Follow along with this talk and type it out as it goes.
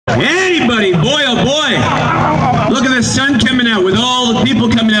Anybody, boy oh boy. Look at the sun coming out with all the people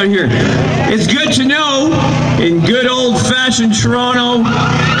coming out here. It's good to know, in good old-fashioned Toronto,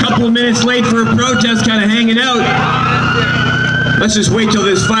 a couple of minutes late for a protest, kind of hanging out. Let's just wait till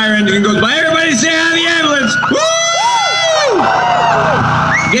this fire engine goes by. Everybody say hi to the ambulance. Woo!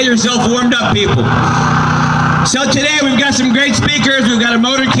 Get yourself warmed up, people. So today we've got some great speakers. We've got a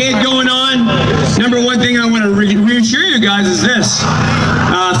motorcade going on. Number one thing I want to reassure you guys is this.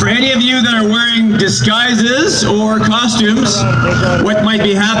 For any of you that are wearing disguises or costumes, what might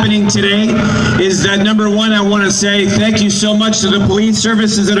be happening today is that, number one, I want to say thank you so much to the police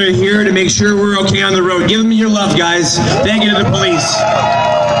services that are here to make sure we're okay on the road. Give them your love, guys. Thank you to the police.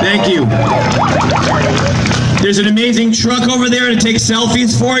 Thank you. There's an amazing truck over there to take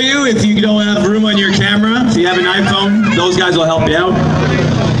selfies for you if you don't have room on your camera. If you have an iPhone, those guys will help you out.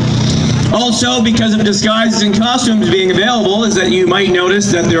 Also, because of disguises and costumes being available, is that you might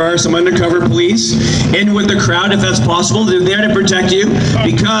notice that there are some undercover police in with the crowd, if that's possible. They're there to protect you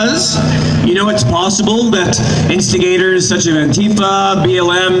because, you know, it's possible that instigators such as Antifa,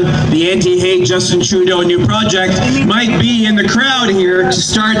 BLM, the anti-hate Justin Trudeau new project might be in the crowd here to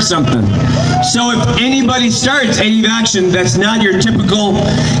start something. So if anybody starts any action that's not your typical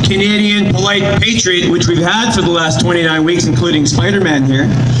Canadian polite patriot, which we've had for the last 29 weeks, including Spider-Man here.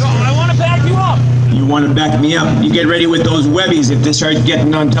 I want to back you up. You want to back me up. You get ready with those webbies if they start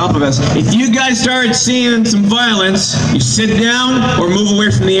getting on top of us. If you guys start seeing some violence, you sit down or move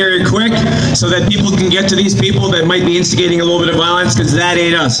away from the area quick so that people can get to these people that might be instigating a little bit of violence, because that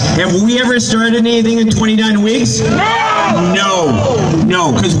ain't us. Have we ever started anything in 29 weeks?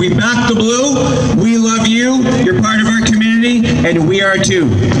 No, because we back the blue. We love you. You're part of our community, and we are too.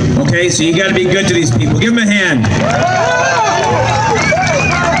 Okay, so you got to be good to these people. Give them a hand.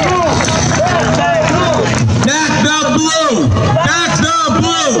 Back the blue! Back the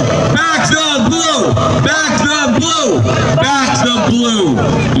blue! Back the blue! Back the blue! Back the blue!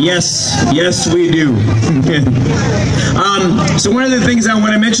 Yes, we do. So one of the things I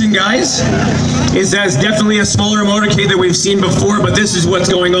want to mention, guys, is that it's definitely a smaller motorcade that we've seen before, but this is what's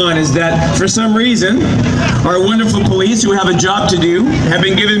going on, is that for some reason, our wonderful police who have a job to do have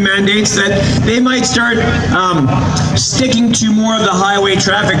been given mandates that they might start sticking to more of the Highway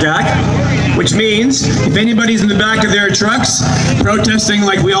Traffic Act, which means if anybody's in the back of their trucks protesting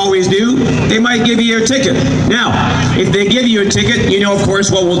like we always do, they might give you a ticket. Now, if they give you a ticket, you know, of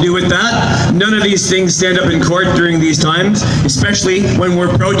course, what we'll do with that. None of these things stand up in court during these times, especially when we're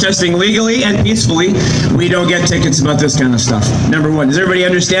protesting legally and peacefully. We don't get tickets about this kind of stuff. Number one. Does everybody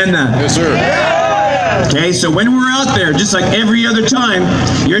understand that? Yes, sir. Okay, so when we're out there, just like every other time,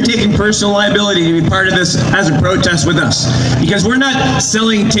 you're taking personal liability to be part of this as a protest with us. Because we're not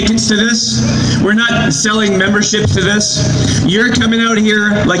selling tickets to this. We're not selling memberships to this. You're coming out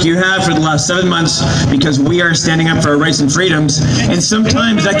here like you have for the last 7 months because we are standing up for our rights and freedoms. And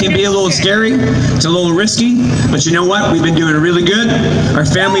sometimes that can be a little scary. It's a little risky. But you know what? We've been doing really good. Our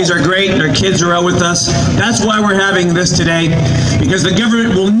families are great. Our kids are out with us. That's why we're having this today. Because the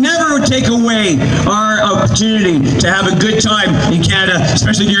government will never take away our opportunity to have a good time in Canada,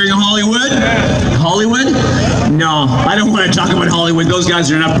 especially during Hollywood. Hollywood? No, I don't want to talk about Hollywood. Those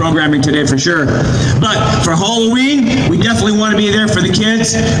guys are enough programming today for sure. But for Halloween, we definitely want to be there for the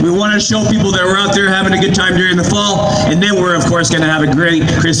kids. We want to show people that we're out there having a good time during the fall. And then we're, of course, going to have a great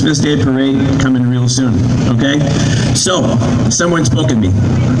Christmas Day parade coming real soon. Okay? So, someone spoke to me.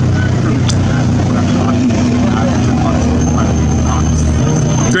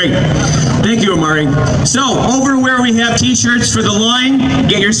 Great. Thank you, Amari. So, over where we have t-shirts for the line,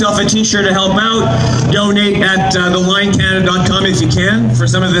 get yourself a t-shirt to help out. Donate at thelinecanada.com if you can for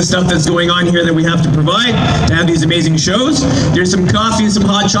some of the stuff that's going on here that we have to provide to have these amazing shows. There's some coffee, some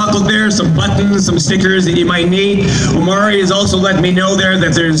hot chocolate there, some buttons, some stickers that you might need. Omari has also let me know there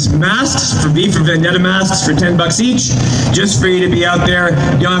that there's masks, for V for Vendetta masks for $10 each, just for you to be out there.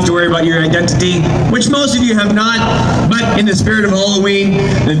 You don't have to worry about your identity, which most of you have not, but in the spirit of Halloween,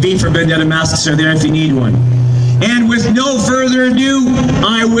 the V for Vendetta masks are there if you need one. And with no further ado,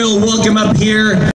 I will welcome up here